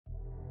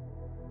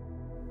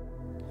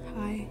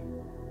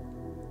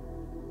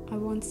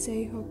won't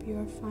say hope you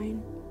are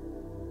fine,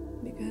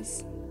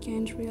 because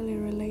can't really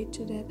relate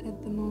to that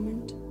at the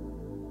moment.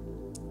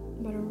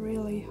 But I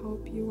really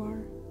hope you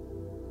are.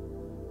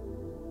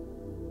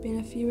 Been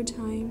a few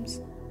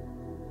times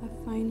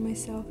I find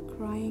myself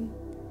crying,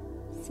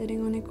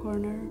 sitting on a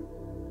corner,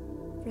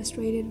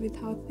 frustrated with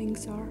how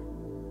things are.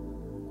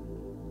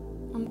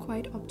 I'm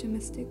quite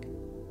optimistic,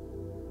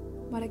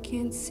 but I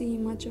can't see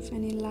much of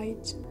any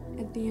light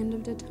at the end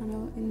of the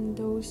tunnel in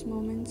those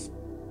moments.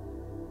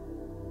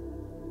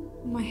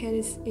 My head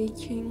is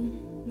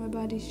aching, my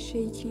body is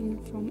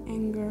shaking from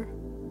anger,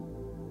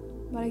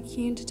 but I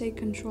can't take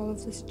control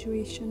of the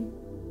situation.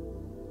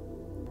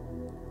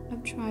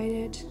 I've tried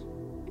it,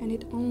 and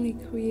it only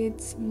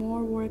creates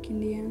more work in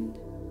the end,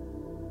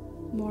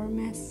 more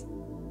mess.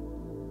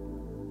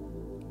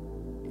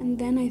 And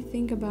then I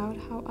think about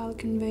how I'll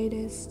convey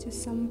this to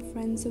some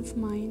friends of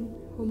mine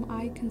whom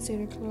I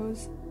consider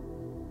close.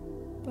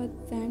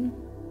 But then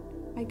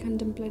I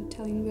contemplate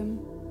telling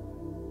them,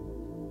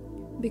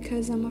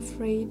 because I'm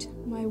afraid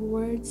my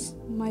words,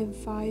 my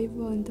vibe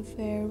will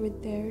interfere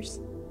with theirs,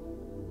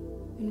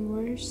 and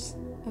worse,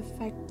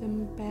 affect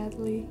them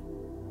badly,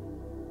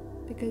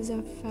 because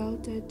I've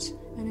felt it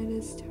and it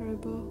is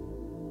terrible.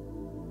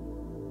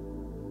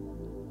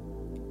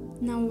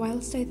 Now,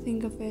 whilst I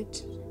think of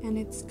it and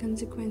its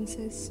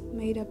consequences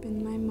made up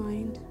in my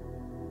mind,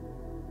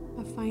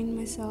 I find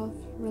myself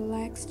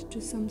relaxed to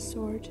some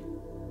sort.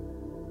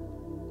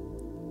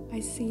 I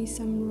see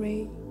some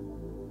ray.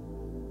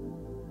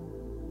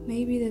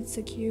 Maybe that's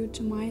a cue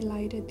to my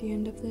light at the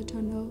end of the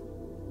tunnel.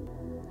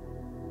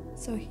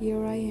 So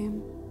here I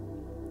am,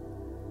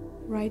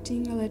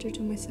 writing a letter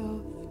to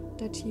myself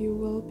that you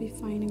will be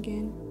fine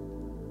again,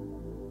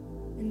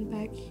 and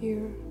back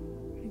here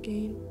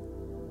again.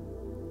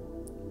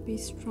 Be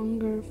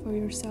stronger for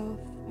yourself,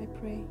 I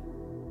pray.